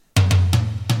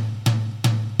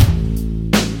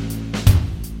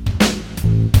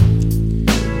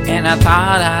and I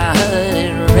thought I heard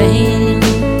it rain.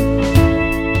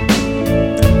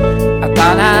 I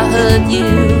thought I heard you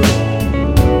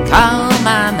call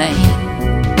my name.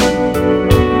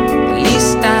 At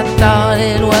least I thought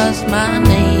it was my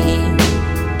name,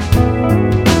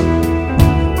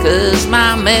 'cause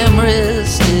my memory's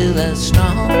still as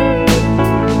strong.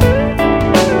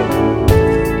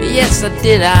 Yes, I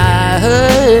did, I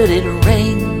heard it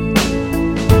rain.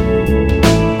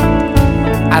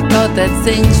 I thought that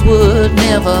things would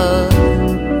never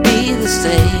be the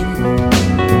same.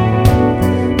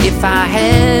 If I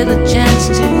had a chance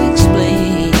to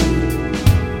explain,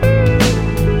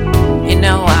 you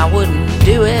know I wouldn't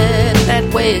do it that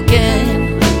way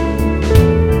again.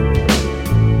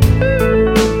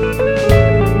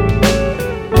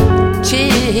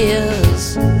 Cheers.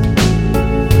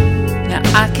 Now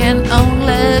I can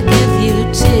only give you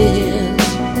tears.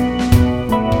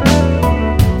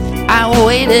 I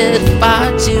waited far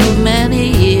too many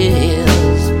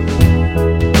years.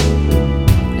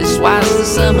 This was the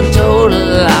sum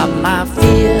total of my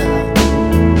fear.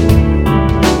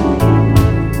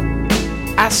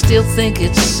 I still think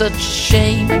it's such a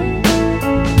shame,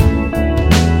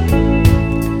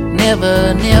 never,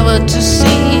 never to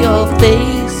see your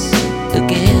face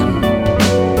again.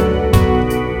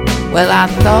 Well, I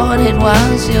thought it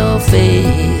was your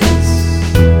face,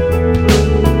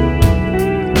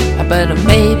 but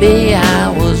maybe I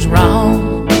was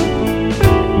wrong.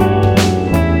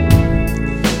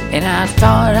 And I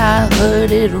thought I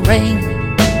heard it rain,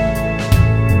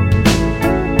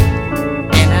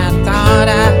 and I thought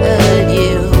I heard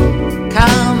you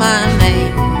call my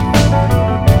name.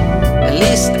 At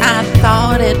least I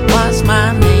thought it was my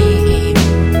name,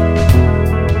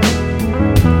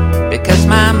 because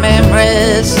my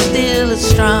memory still is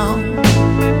strong.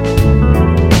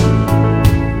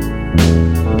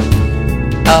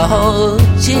 Oh,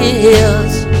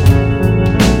 cheers.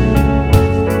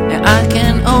 Now I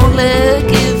can only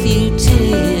give you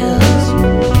tears.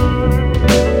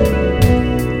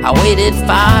 I waited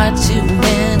far too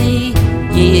many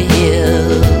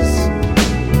years.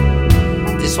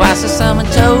 This was the sum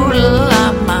total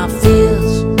of my fears.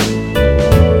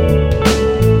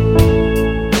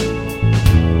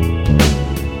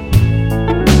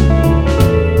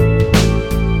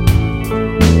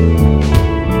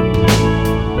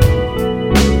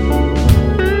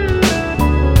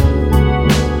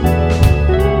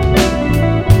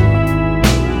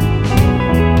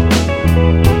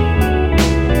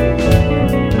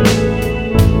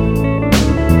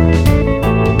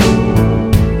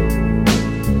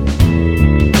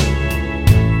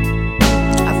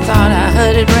 I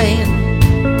heard it rain.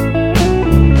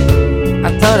 I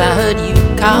thought I heard you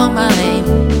call my name.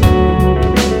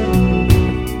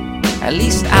 At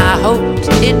least I hoped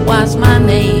it was my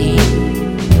name,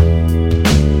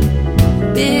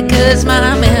 because my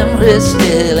memory's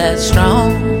still as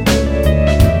strong.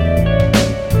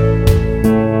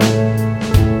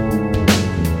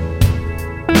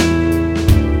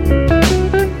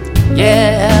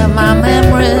 Yeah, my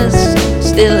memory's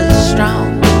still as strong.